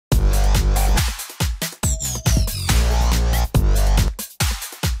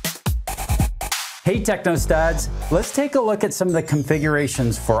Hey Techno Studs, let's take a look at some of the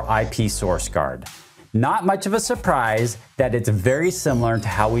configurations for IP Source Guard. Not much of a surprise that it's very similar to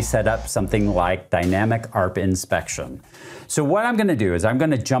how we set up something like dynamic ARP inspection. So what I'm going to do is I'm going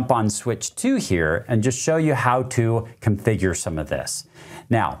to jump on switch 2 here and just show you how to configure some of this.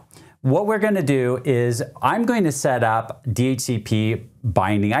 Now, what we're going to do is I'm going to set up DHCP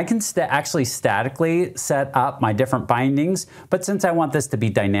binding. I can actually statically set up my different bindings, but since I want this to be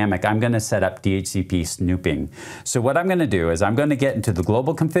dynamic, I'm going to set up DHCP snooping. So what I'm going to do is I'm going to get into the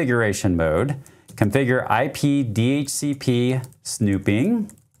global configuration mode, configure IP DHCP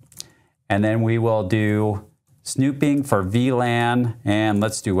snooping, and then we will do snooping for VLAN, and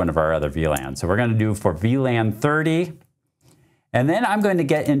let's do one of our other VLANs. So we're going to do for VLAN 30. And then I'm going to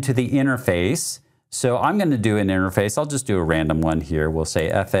get into the interface. So I'm going to do an interface. I'll just do a random one here. We'll say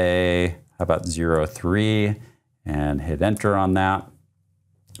FA, how about 03, and hit enter on that.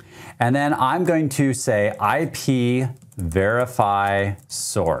 And then I'm going to say IP verify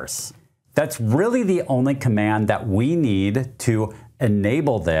source. That's really the only command that we need to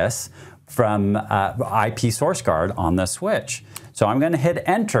enable this from IP Source Guard on the switch. So I'm going to hit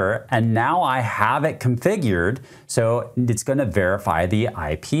enter, and now I have it configured, so it's going to verify the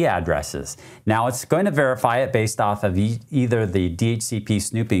IP addresses. Now it's going to verify it based off of either the DHCP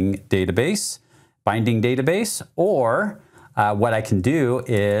snooping database, binding database, or what I can do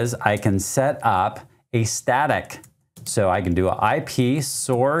is I can set up a static. So I can do an IP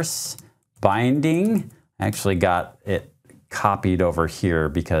source binding. I actually got it copied over here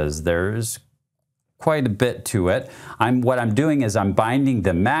because there's quite a bit to it. What I'm doing is I'm binding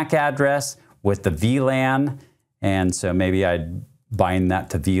the MAC address with the VLAN, and so maybe I'd bind that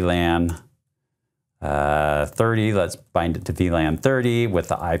to VLAN 30. Let's bind it to VLAN 30 with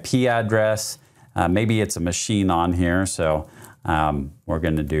the IP address. Maybe it's a machine on here, so we're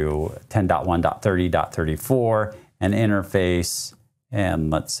going to do 10.1.30.34 and interface, and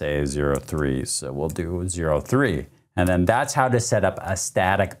let's say 03. So we'll do 03. And then that's how to set up a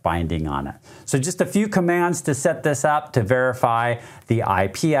static binding on it. So just a few commands to set this up to verify the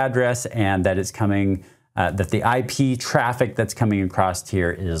IP address and that it's coming, that the IP traffic that's coming across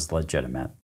here is legitimate.